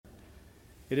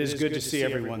It is good to see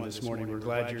everyone this morning. We're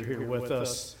glad you're here with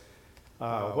us.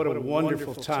 What a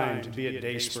wonderful time to be at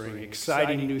Dayspring.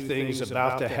 Exciting new things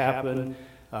about to happen.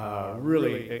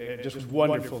 Really, just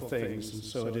wonderful things. And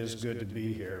so it is good to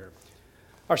be here.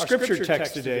 Our scripture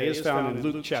text today is found in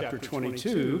Luke chapter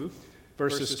 22,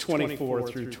 verses 24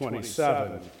 through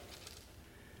 27.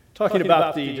 Talking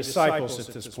about the disciples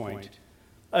at this point.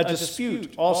 A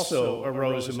dispute also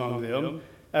arose among them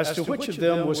as to which of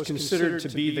them was considered to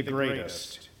be the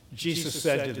greatest. Jesus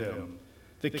said to them,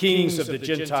 "The kings of the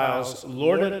Gentiles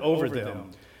lord it over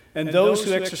them, and those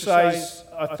who exercise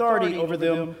authority over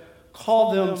them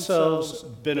call themselves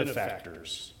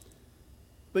benefactors.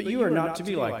 But you are not to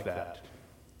be like that.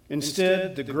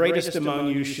 Instead, the greatest among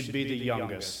you should be the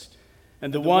youngest,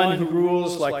 and the one who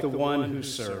rules like the one who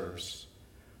serves.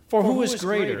 For who is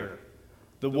greater,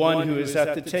 the one who is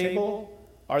at the table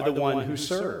or the one who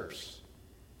serves?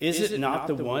 Is it not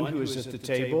the one who is at the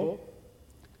table?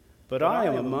 But I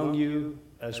am among you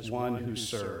as one who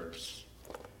serves."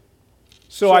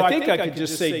 So I think I could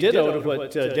just say ditto to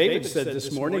what David said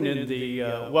this morning in the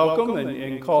welcome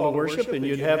and call to worship, and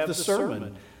you'd have the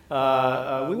sermon.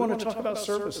 We want to talk about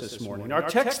service this morning. Our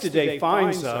text today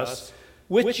finds us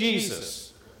with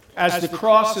Jesus as the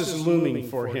cross is looming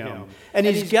for him, and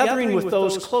he's gathering with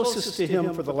those closest to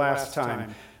him for the last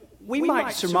time. We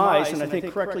might surmise, and I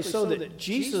think correctly so, that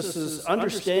Jesus'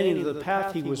 understanding of the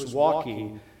path he was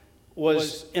walking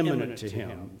was imminent to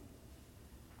him.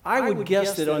 I would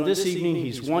guess that on this evening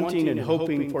he's wanting and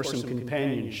hoping for some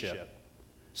companionship,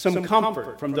 some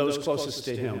comfort from those closest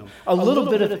to him, a little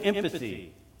bit of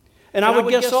empathy, and I would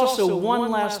guess also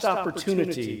one last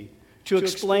opportunity to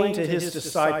explain to his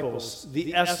disciples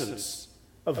the essence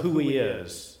of who he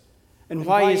is and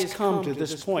why he's come to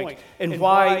this point and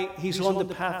why he's on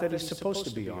the path that he's supposed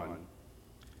to be on.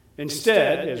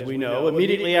 Instead, as we know,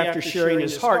 immediately after sharing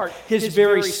his heart, his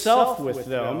very self with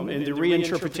them in the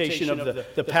reinterpretation of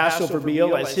the Passover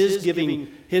meal as his giving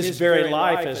his very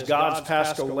life as God's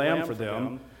paschal lamb for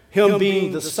them, him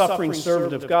being the suffering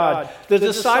servant of God, the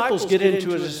disciples get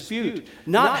into a dispute,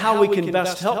 not how we can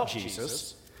best help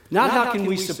Jesus, not how can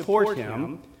we support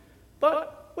him,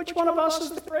 but which one of us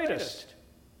is the greatest?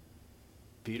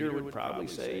 Peter would probably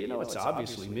say, it's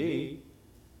obviously me.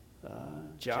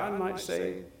 John might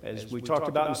say, as we talked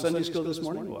about in Sunday school this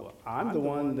morning, well, I'm the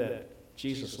one that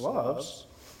Jesus loves.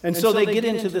 And so they get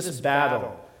into this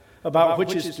battle about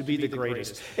which is to be the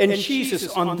greatest. And Jesus,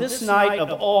 on this night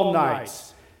of all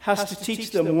nights, has to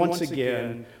teach them once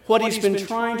again what he's been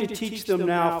trying to teach them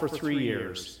now for 3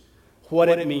 years, what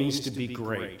it means to be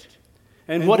great,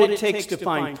 and what it takes to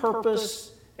find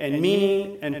purpose and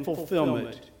meaning and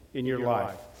fulfillment in your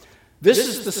life. This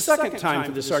is the second time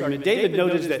for this argument. David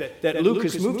noted that Luke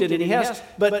has moved it, and he has,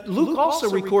 but Luke also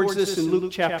records this in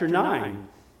Luke chapter 9,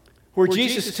 where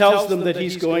Jesus tells them that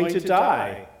he's going to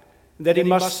die, that he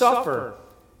must suffer,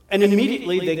 and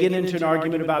immediately they get into an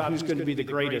argument about who's going to be the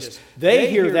greatest.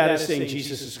 They hear that as saying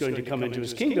Jesus is going to come into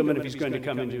his kingdom, and if he's going to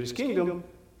come into his kingdom,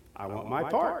 I want my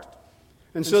part.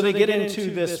 And so they get into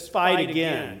this fight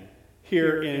again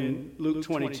here in Luke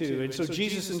 22. And so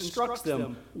Jesus instructs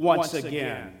them once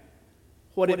again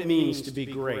what it means to be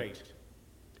great.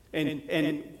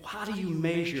 And how do you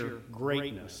measure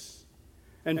greatness?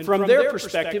 And from their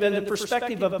perspective, and the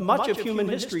perspective of much of human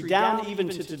history down even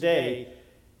to today,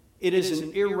 it is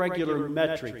an irregular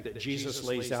metric that Jesus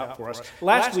lays out for us.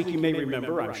 Last week, you may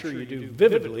remember, I'm sure you do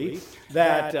vividly,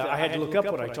 that I had to look up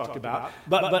what I talked about.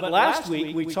 But last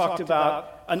week, we talked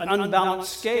about an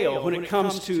unbalanced scale when it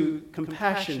comes to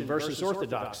compassion versus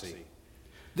orthodoxy.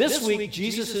 This week,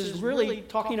 Jesus is really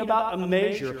talking about a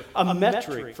measure, a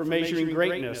metric for measuring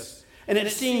greatness. And it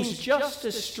seems just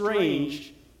as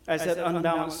strange as that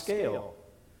unbalanced scale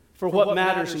for what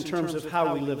matters in terms of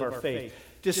how we live our faith.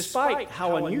 Despite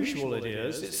how unusual it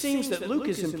is, it seems that Luke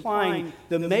is implying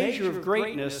the measure of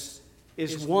greatness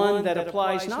is one that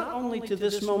applies not only to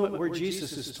this moment where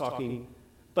Jesus is talking,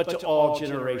 but to all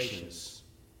generations.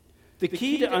 The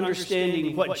key to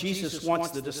understanding what Jesus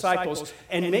wants the disciples,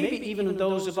 and maybe even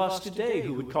those of us today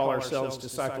who would call ourselves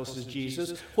disciples of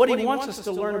Jesus, what he wants us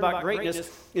to learn about greatness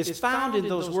is found in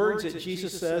those words that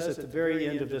Jesus says at the very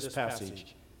end of this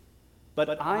passage.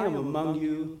 But I am among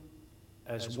you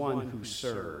as one who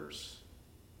serves.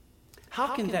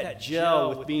 How can that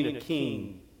gel with being a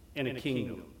king in a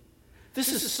kingdom?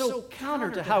 This is so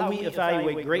counter to how we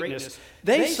evaluate greatness.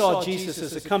 They saw Jesus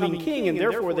as a coming king, and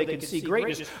therefore they could see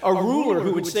greatness. A ruler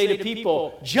who would say to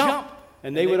people, "Jump,"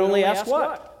 and they would only ask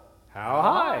what? How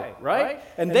high, right?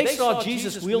 And they saw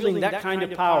Jesus wielding that kind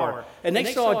of power. And they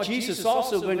saw Jesus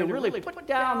also going to really put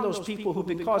down those people who've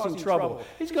been causing trouble.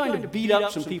 He's going to beat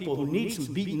up some people who need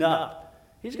some beating up.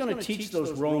 He's going to teach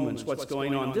those Romans what's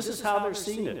going on. This is how they're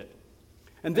seeing it.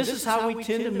 And this is how we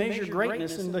tend to measure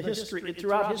greatness in the history,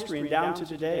 throughout history and down to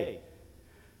today.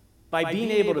 By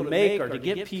being able to make or to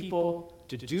get people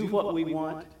to do what we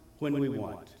want when we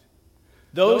want.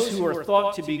 Those who are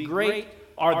thought to be great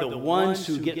are the ones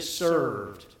who get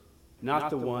served, not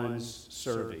the ones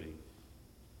serving.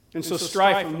 And so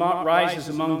strife rises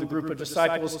among the group of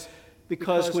disciples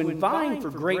because when vying for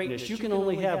greatness, you can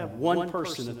only have one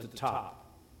person at the top.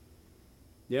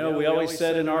 You know, we always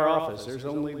said in our office, there's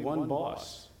only one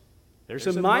boss. There's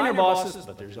some minor bosses,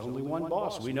 but there's only one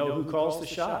boss. We know who calls the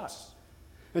shots.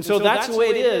 And so that's the way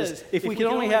it is. If we can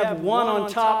only have one on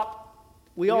top,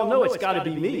 we all know it's got to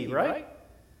be me, right?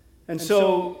 And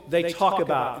so they talk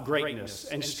about greatness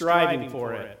and striving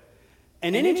for it.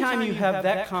 And anytime you have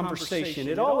that conversation,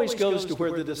 it always goes to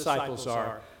where the disciples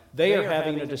are. They are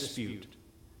having a dispute.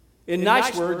 In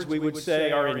nice words, we would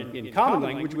say, or in common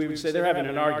language, we would say they're having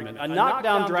an argument, a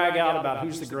knockdown, drag out about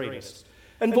who's the greatest.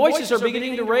 And voices are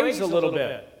beginning to raise a little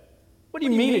bit. What do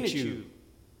you mean it's you?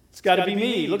 It's got to be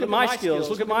me. Look at my skills.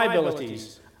 Look at my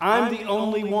abilities. I'm the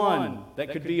only one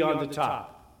that could be on the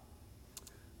top.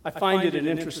 I find it an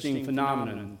interesting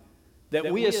phenomenon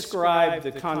that we ascribe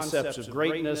the concepts of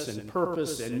greatness and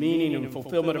purpose and meaning and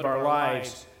fulfillment of our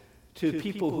lives to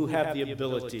people who have the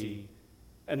ability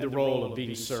and the role of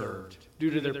being served due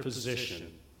to their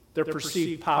position, their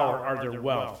perceived power, or their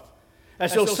wealth.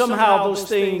 As though somehow those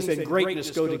things and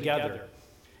greatness go together.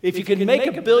 If you can make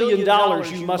 $1 billion,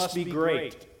 you must be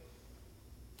great.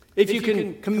 If you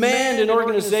can command an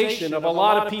organization of a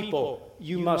lot of people,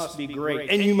 you must be great,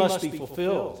 and you must be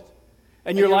fulfilled.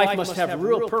 And your life must have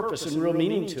real purpose and real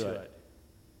meaning to it.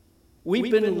 We've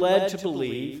been led to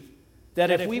believe that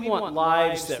if we want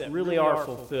lives that really are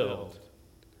fulfilled,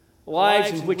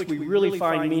 lives in which we really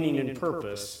find meaning and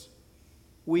purpose,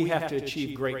 we have to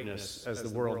achieve greatness as the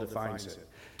world defines it.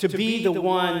 To be the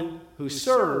one who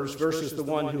serves versus the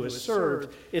one who is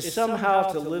served is somehow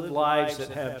to live lives that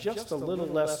have just a little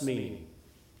less meaning,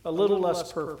 a little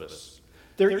less purpose.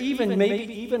 They're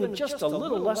maybe even just a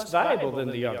little less valuable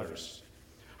than the others.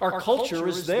 Our culture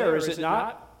is there, is it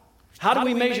not? How do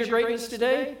we measure greatness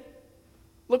today?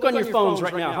 Look on your phones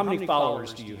right now. How many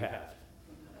followers do you have?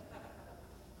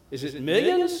 Is it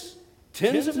millions?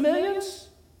 Tens of millions?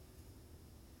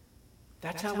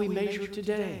 That's how we measure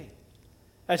today.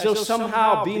 As though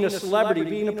somehow being a celebrity,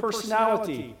 being a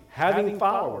personality, having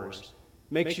followers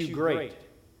makes you great,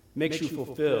 makes you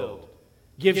fulfilled,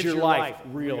 gives your life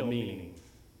real meaning.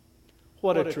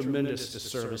 What a tremendous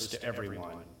disservice to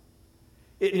everyone.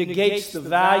 It negates the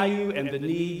value and the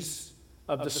needs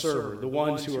of the server, the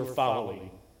ones who are following.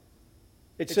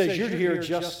 It says you're here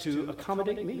just to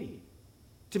accommodate me,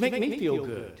 to make me feel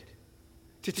good,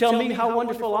 to tell me how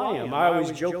wonderful I am. I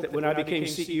always joke that when I became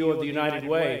CEO of the United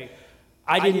Way,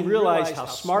 I didn't realize how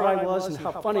smart I was and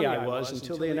how funny I was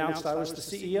until they announced I was the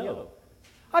CEO.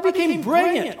 I became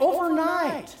brilliant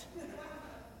overnight.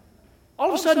 All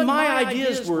of a sudden, my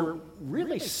ideas were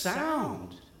really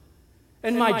sound.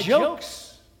 And my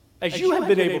jokes, as you have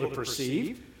been able to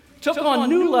perceive, took on a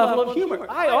new level of humor.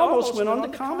 I almost went on the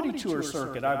comedy tour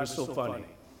circuit. I was so funny.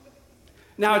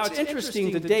 Now, it's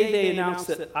interesting, the day they announced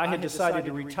that I had decided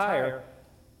to retire,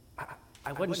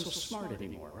 I wasn't so smart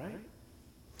anymore, right?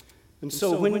 And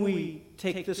so when we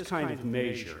take this kind of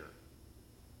measure,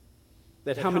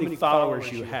 that how many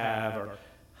followers you have or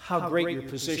how great your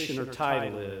position or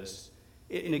title is,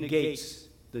 it negates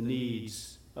the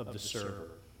needs of the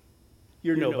server.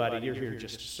 You're nobody, you're here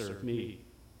just to serve me.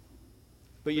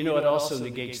 But you know, it also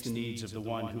negates the needs of the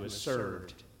one who is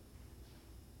served,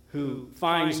 who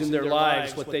finds in their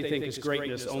lives what they think is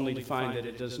greatness only to find that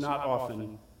it does not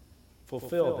often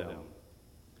fulfill them.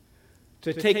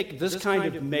 To take this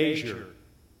kind of measure,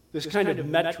 this kind of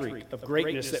metric of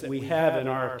greatness that we have in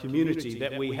our community,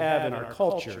 that we have in our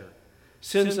culture,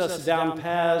 sends us down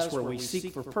paths where we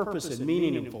seek for purpose and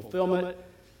meaning and fulfillment,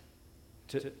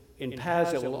 in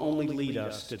paths that will only lead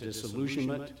us to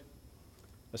disillusionment,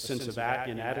 a sense of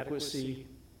inadequacy,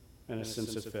 and a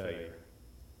sense of failure.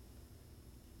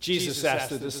 Jesus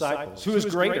asked the disciples, who is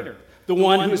greater, the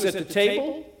one who is at the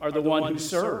table or the one who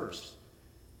serves?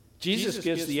 Jesus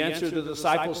gives the answer the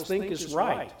disciples think is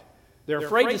right. They're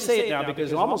afraid to say it now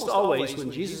because almost always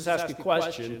when Jesus asks a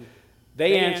question,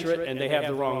 they answer it and they have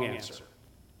the wrong answer.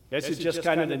 This is just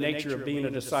kind of the nature of being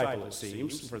a disciple, it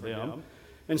seems, for them.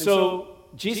 And so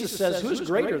Jesus says, who's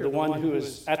greater, the one who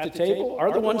is at the table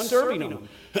or the one serving them?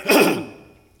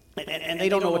 And they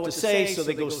don't know what to say, so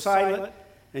they go silent.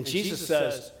 And Jesus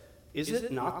says, is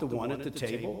it not the one at the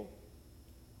table?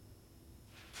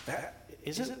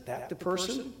 Isn't that the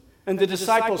person? And the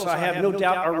disciples, I have no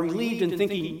doubt, are relieved and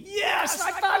thinking, yes,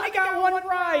 I finally got one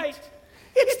right.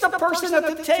 It's the person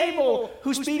at the table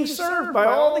who's being served by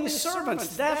all these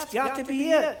servants. That's got to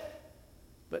be it.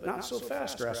 But not so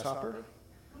fast, grasshopper.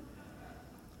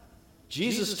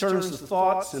 Jesus turns the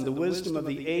thoughts and the wisdom of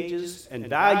the ages and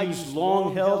values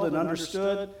long held and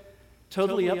understood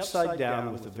totally upside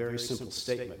down with a very simple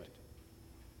statement.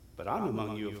 But I'm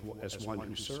among you as one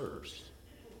who serves.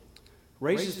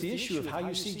 Raises the issue of how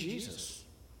you see Jesus.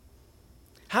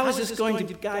 How is this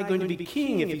guy going to be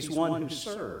king if he's one who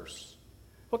serves?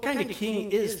 What kind of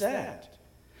king is that?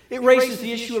 It raises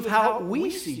the issue of how we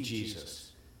see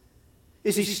Jesus.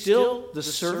 Is he still the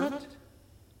servant?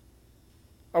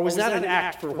 Or was that an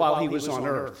act for while he was on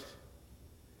earth?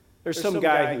 There's some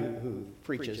guy who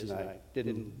preaches, and I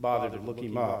didn't bother to look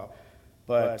him up,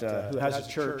 but who has a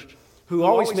church, who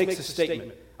always makes a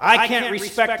statement, I can't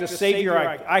respect a Savior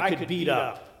I could beat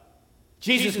up.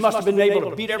 Jesus must have been able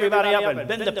to beat everybody up and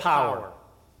bend the power.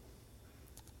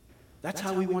 That's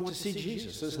how we want to see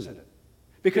Jesus, isn't it?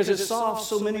 Because it solves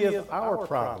so many of our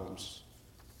problems.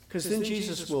 Because then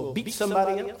Jesus will beat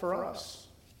somebody up for us.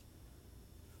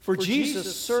 For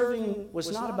Jesus, serving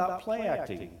was not about play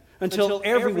acting until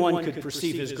everyone could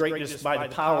perceive his greatness by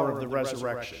the power of the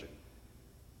resurrection.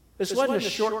 This wasn't a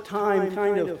short time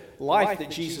kind of life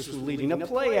that Jesus was leading, a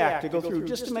play act to go through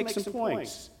just to make some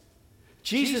points.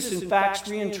 Jesus, in fact,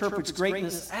 reinterprets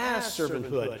greatness as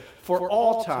servanthood for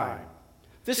all time.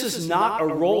 This is not a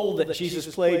role that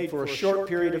Jesus played for a short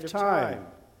period of time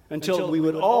until we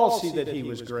would all see that he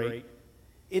was great.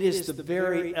 It is the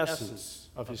very essence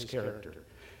of his character.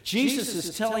 Jesus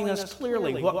is telling us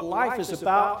clearly what life is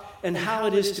about and how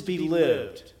it is to be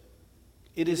lived.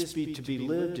 It is to be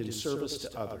lived in service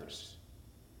to others.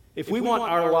 If we want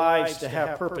our lives to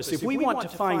have purpose, if we want to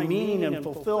find meaning and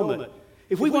fulfillment,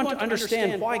 if we want to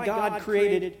understand why God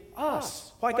created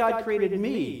us, why God created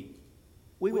me,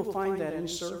 we will find that in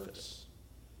service.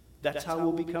 That's how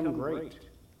we'll become great.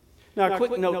 Now, a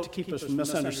quick note to keep us from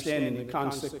misunderstanding the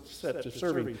concept of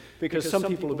serving, because some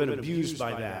people have been abused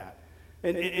by that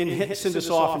and send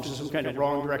us off into some kind of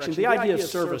wrong direction. The idea of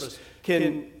service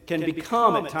can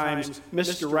become at times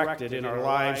misdirected in our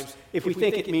lives if we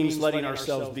think it means letting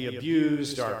ourselves be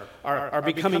abused or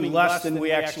becoming less than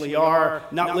we actually are,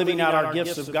 not living out our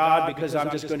gifts of God because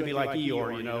I'm just going to be like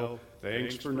Eeyore, you know.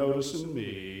 Thanks for noticing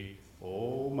me.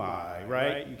 Oh my,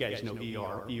 right? You guys know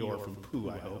Eeyore from Pooh,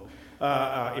 I hope.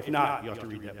 If not, you'll have to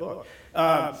read that book.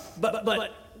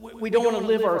 But we don't want to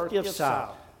live our gifts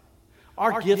out.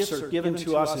 Our gifts are given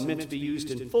to us and meant to be used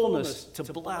in fullness to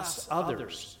bless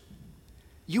others.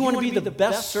 You want to be the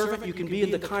best servant you can be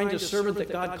and the kind of servant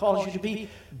that God calls you to be?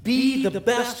 Be the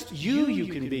best you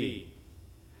can be.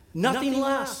 Nothing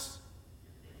less.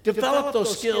 Develop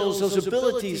those skills, those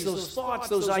abilities, those thoughts,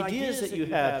 those ideas that you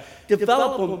have.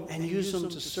 Develop them and use them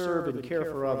to serve and care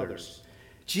for others.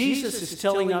 Jesus is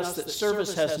telling us that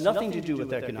service has nothing to do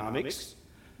with economics,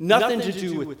 nothing to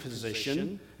do with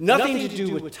position, nothing to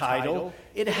do with title.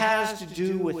 It has to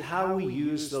do with how we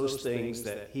use those things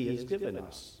that he has given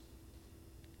us,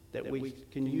 that we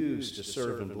can use to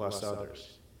serve and bless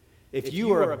others. If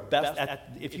you are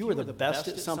the best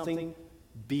at something,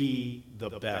 be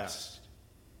the best.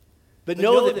 But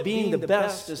know that being the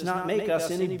best does not make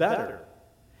us any better.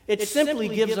 It simply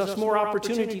gives us more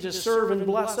opportunity to serve and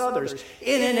bless others.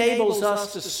 It enables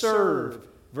us to serve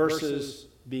versus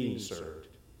being served.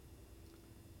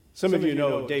 Some of you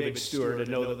know David Stewart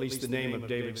and know at least the name of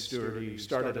David Stewart. He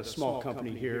started a small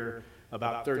company here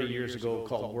about 30 years ago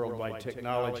called Worldwide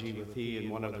Technology with he and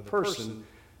one other person.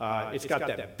 It's got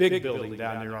that big building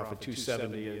down there off of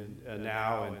 270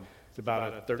 now, and it's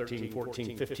about a $13,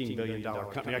 $14, $15 billion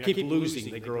company. I keep losing.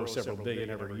 They grow several billion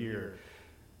every year.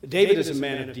 David is a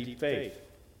man of deep faith.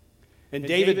 And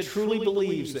David truly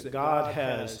believes that God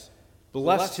has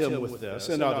blessed him with this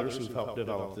and others who've helped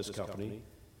develop this company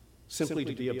simply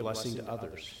to be a blessing to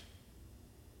others.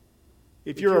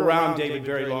 If you're around David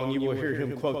very long, you will hear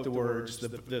him quote the words,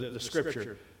 the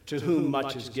scripture, to whom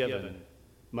much is given,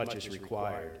 much is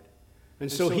required.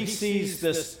 And so he sees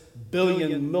this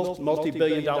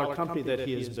multi-billion dollar company that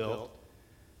he has built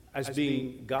as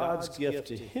being God's gift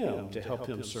to him to help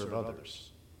him serve others.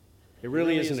 It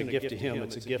really isn't a gift to him,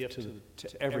 it's a gift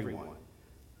to everyone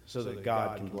so that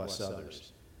God can bless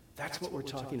others. That's what we're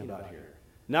talking about here.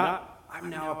 Not, I'm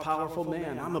now a powerful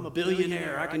man, I'm a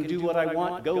billionaire, I can do what I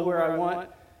want, go where I want,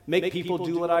 make people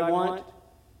do what I want.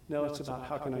 No, it's about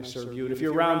how can I serve you. And if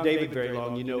you're around David very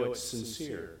long, you know it's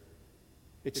sincere.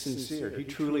 It's sincere. He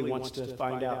truly wants to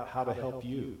find out how to help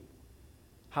you,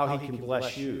 how he can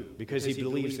bless you, because he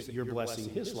believes that you're blessing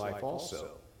his life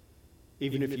also.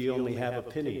 Even if you only have a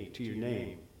penny to your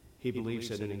name, he believes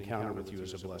that an encounter with you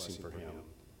is a blessing for him.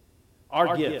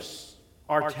 Our gifts,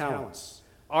 our talents,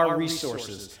 our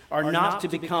resources are not to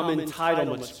become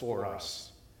entitlements for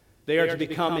us. They are to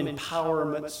become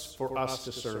empowerments for us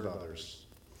to serve others.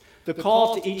 The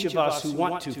call to each of us who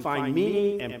want to find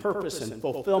meaning and purpose and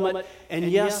fulfillment, and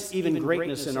yes, even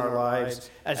greatness in our lives,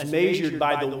 as measured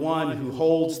by the one who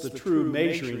holds the true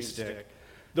measuring stick,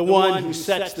 the one who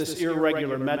sets this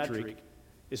irregular metric,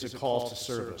 is a call to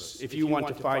service. If you want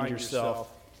to find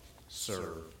yourself,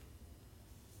 serve.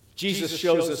 Jesus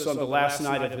shows us on the last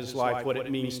night of his life what it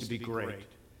means to be great.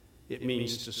 It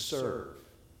means to serve.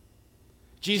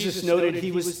 Jesus noted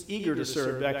he was eager to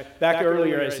serve. Back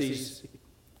earlier as he's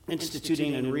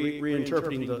instituting and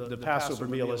reinterpreting the Passover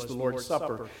meal as the Lord's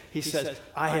Supper, he said,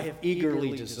 I have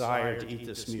eagerly desired to eat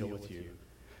this meal with you.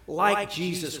 Like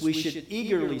Jesus, we should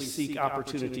eagerly seek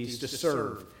opportunities to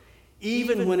serve,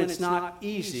 even when it's not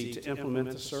easy to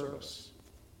implement the service.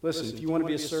 Listen, if you want to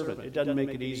be a servant, it doesn't make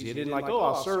it easy. It isn't like, oh,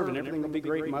 I'll serve and everything will be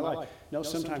great in my life. No,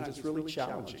 sometimes it's really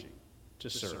challenging to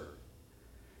serve.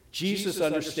 Jesus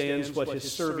understands what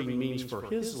his serving means for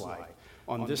his life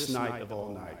on this night of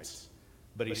all nights,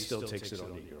 but he still takes it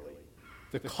on eagerly.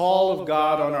 The call of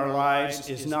God on our lives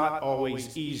is not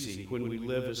always easy when we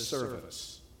live as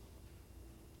servants.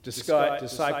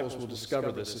 Disciples will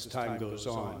discover this as time goes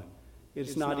on.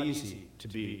 It's not easy to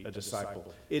be a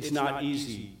disciple. It's not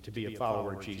easy to be a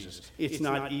follower of Jesus. It's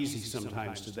not easy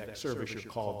sometimes to that service you're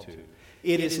called to.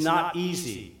 It is not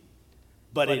easy,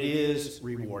 but it is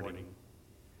rewarding.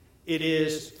 It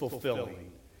is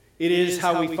fulfilling. It is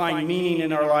how we find meaning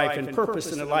in our life and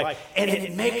purpose in our life, and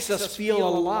it makes us feel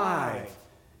alive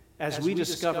as we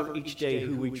discover each day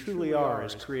who we truly are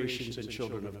as creations and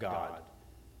children of God,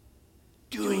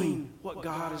 doing what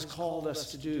God has called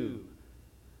us to do.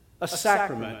 A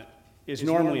sacrament is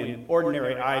normally an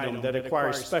ordinary item that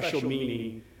acquires special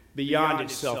meaning beyond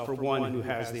itself for one who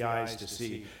has the eyes to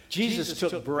see. Jesus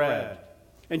took bread,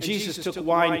 and Jesus took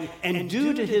wine, and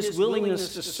due to his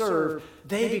willingness to serve,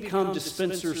 they become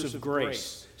dispensers of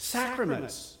grace,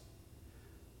 sacraments.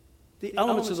 The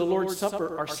elements of the Lord's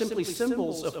Supper are simply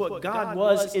symbols of what God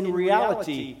was in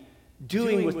reality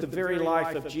doing with the very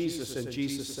life of Jesus, and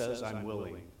Jesus says, I'm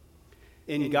willing.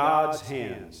 In God's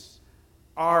hands,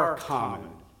 our common,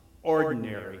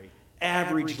 ordinary,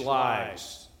 average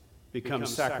lives become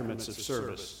sacraments of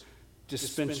service,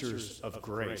 dispensers of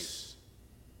grace.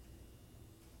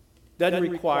 Doesn't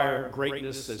require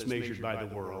greatness as measured by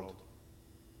the world.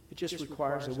 It just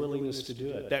requires a willingness to do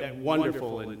it. That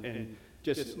wonderful and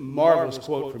just marvelous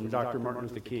quote from Dr. Martin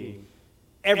Luther King.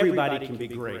 Everybody can be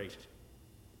great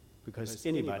because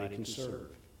anybody can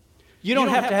serve. You don't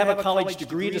have to have a college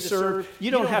degree to serve.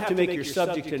 You don't have to make your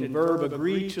subject and verb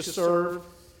agree to serve.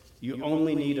 You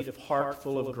only need a heart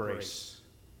full of grace,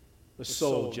 a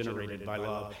soul generated by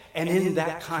love. And in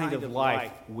that kind of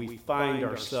life, we find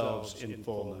ourselves in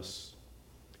fullness.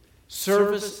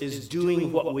 Service is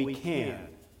doing what we can,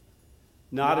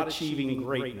 not achieving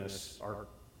greatness or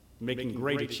making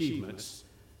great achievements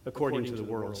according to the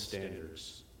world's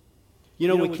standards. You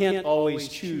know, we can't always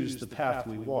choose the path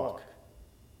we walk,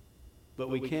 but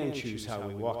we can choose how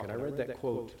we walk it. I read that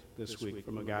quote this week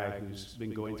from a guy who's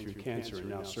been going through cancer and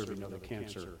now serving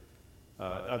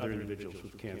other individuals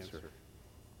with cancer.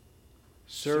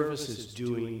 Service is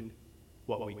doing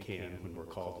what we can when we're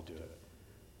called to do it.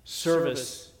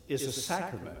 Service is a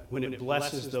sacrament when it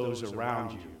blesses those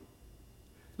around you.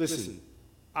 Listen,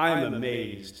 I'm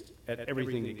amazed at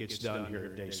everything that gets done here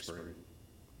at Dayspring.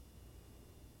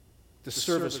 The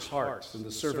service hearts and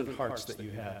the servant hearts that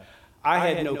you have. I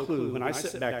had no clue when I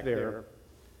sit back there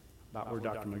about where the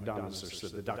Dr.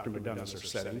 McDonoughs are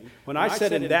sitting. When I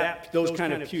sat in those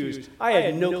kind of pews, I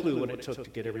had no clue what it took to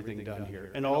get everything done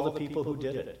here and all the people who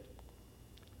did it.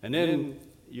 And then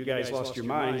you guys lost your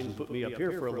minds and put me up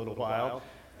here for a little while,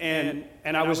 and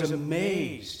I was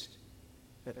amazed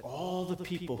at all the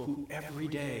people who every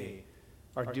day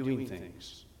are doing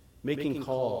things, making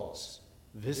calls,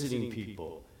 visiting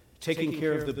people, taking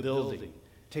care of the building,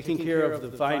 taking care of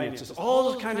the finances,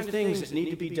 all those kind of things that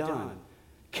need to be done,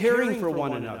 caring for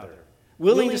one another,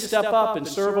 willing to step up and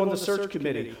serve on the search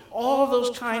committee, all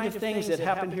those kind of things that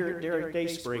happen here at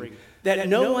Dayspring that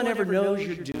no one ever knows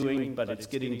you're doing, but it's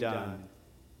getting done,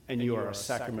 and you are a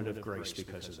sacrament of grace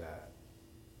because of that.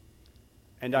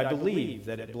 And I believe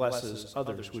that it blesses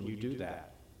others when you do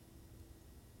that.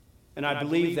 And I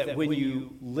believe that when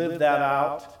you live that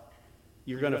out,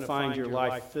 you're going to find your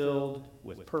life filled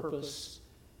with purpose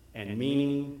and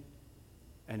meaning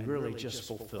and really just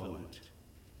fulfillment.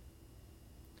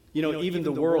 You know, even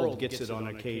the world gets it on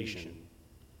occasion.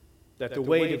 that the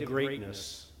way to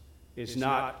greatness is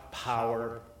not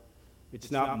power,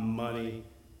 it's not money,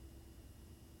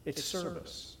 it's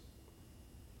service.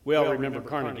 We all remember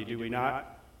Carnegie, do we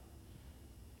not?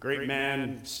 Great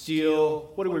man, steel.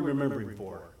 What are we remembering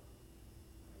for?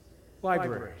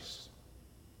 Libraries.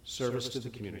 Service to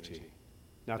the community.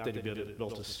 Not that he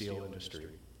built a steel industry.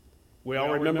 We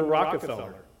all remember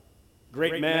Rockefeller.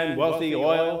 Great man, wealthy,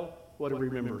 oil. What do we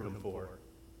remember him for?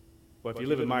 Well, if you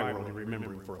live in my world, you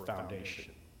remember him for a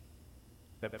foundation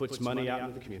that puts money out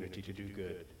in the community to do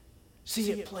good.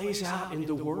 See, it plays out in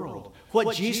the world.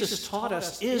 What Jesus taught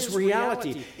us is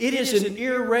reality. It is an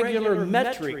irregular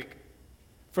metric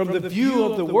from the view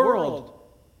of the world.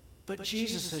 But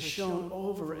Jesus has shown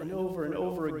over and over and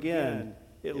over again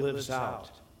it lives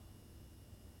out.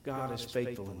 God is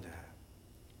faithful in that.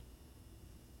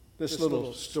 This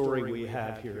little story we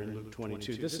have here in Luke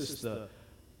 22, this is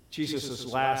Jesus'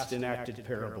 last enacted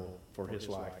parable for his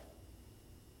life.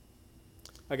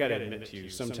 I got to admit to you,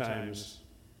 sometimes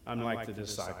I'm like the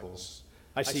disciples.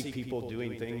 I see people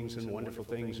doing things and wonderful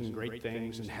things and great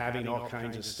things and having all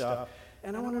kinds of stuff,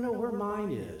 and I want to know where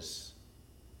mine is.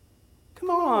 Come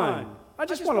on. I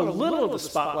just want a little of the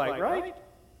spotlight, right?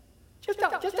 Just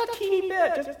a teeny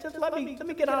bit. Just let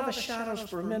me get out of the shadows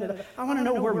for a minute. I want to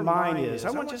know where mine is. I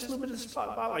want just a little bit of the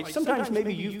spotlight. Sometimes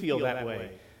maybe you feel that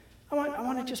way. I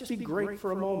want to just be great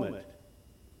for a moment.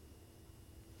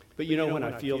 But you know when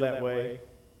I feel that way,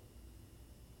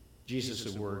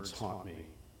 Jesus' words haunt me.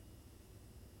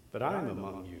 But I am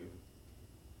among you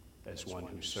as one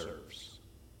who serves.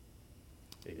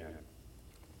 Amen.